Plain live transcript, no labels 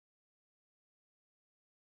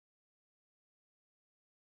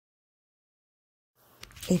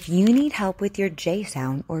If you need help with your J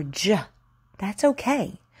sound or J, that's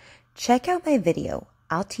okay. Check out my video.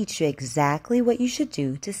 I'll teach you exactly what you should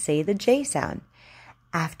do to say the J sound.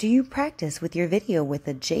 After you practice with your video with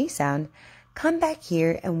the J sound, come back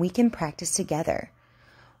here and we can practice together.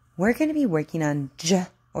 We're going to be working on J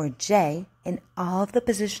or J in all of the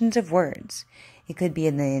positions of words. It could be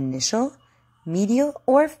in the initial, medial,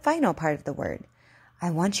 or final part of the word. I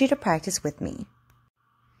want you to practice with me.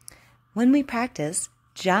 When we practice,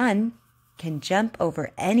 John can jump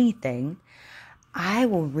over anything. I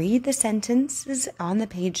will read the sentences on the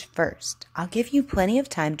page first. I'll give you plenty of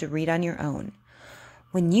time to read on your own.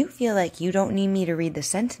 When you feel like you don't need me to read the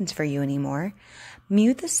sentence for you anymore,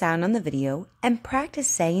 mute the sound on the video and practice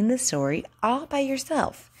saying the story all by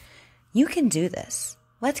yourself. You can do this.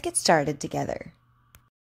 Let's get started together.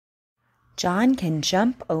 John can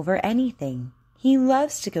jump over anything. He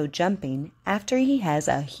loves to go jumping after he has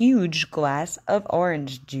a huge glass of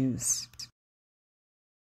orange juice.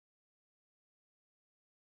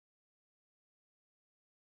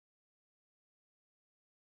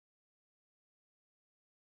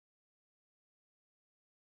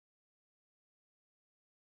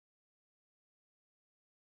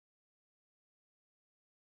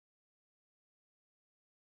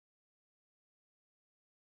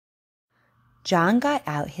 John got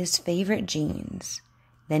out his favorite jeans.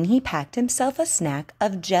 Then he packed himself a snack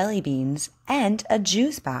of jelly beans and a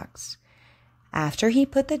juice box. After he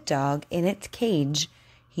put the dog in its cage,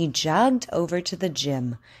 he jogged over to the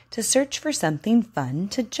gym to search for something fun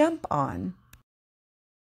to jump on.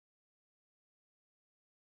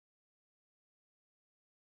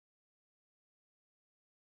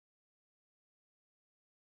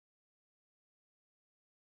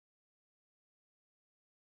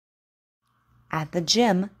 At the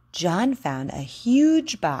gym, John found a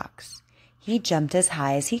huge box. He jumped as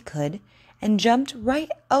high as he could and jumped right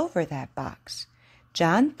over that box.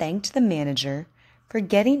 John thanked the manager for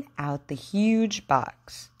getting out the huge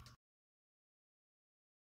box.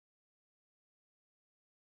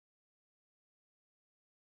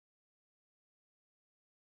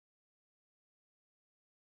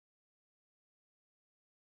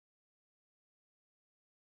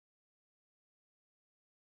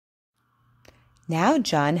 Now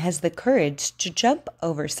John has the courage to jump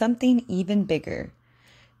over something even bigger.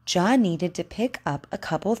 John needed to pick up a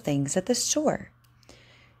couple things at the store.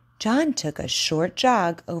 John took a short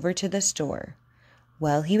jog over to the store.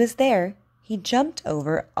 While he was there, he jumped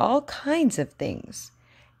over all kinds of things: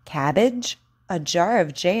 cabbage, a jar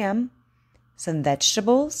of jam, some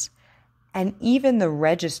vegetables, and even the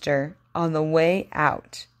register on the way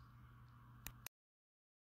out.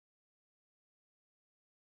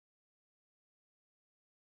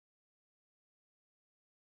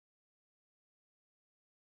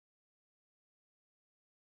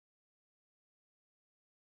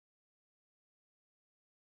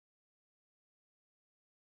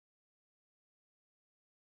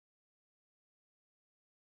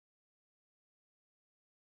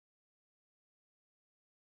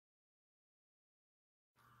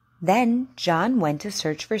 Then John went to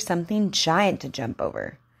search for something giant to jump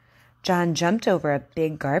over. John jumped over a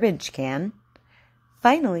big garbage can.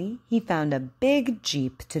 Finally, he found a big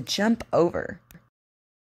Jeep to jump over.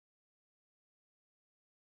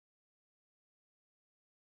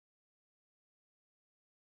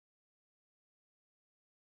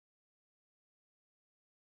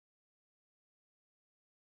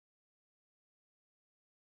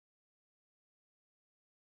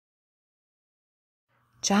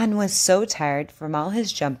 John was so tired from all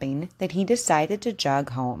his jumping that he decided to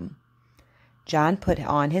jog home. John put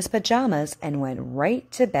on his pajamas and went right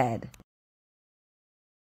to bed.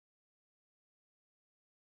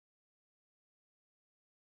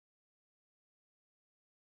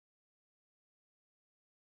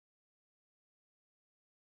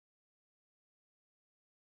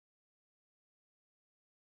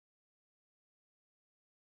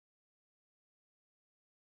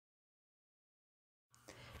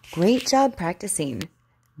 Great job practicing.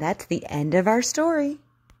 That's the end of our story.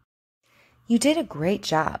 You did a great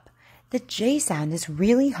job. The J sound is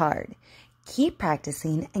really hard. Keep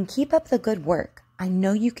practicing and keep up the good work. I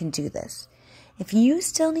know you can do this. If you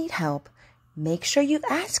still need help, make sure you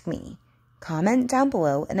ask me. Comment down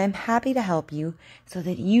below and I'm happy to help you so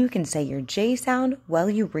that you can say your J sound while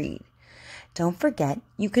you read. Don't forget,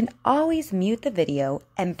 you can always mute the video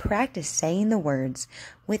and practice saying the words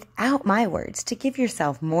without my words to give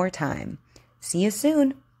yourself more time. See you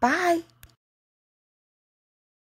soon. Bye.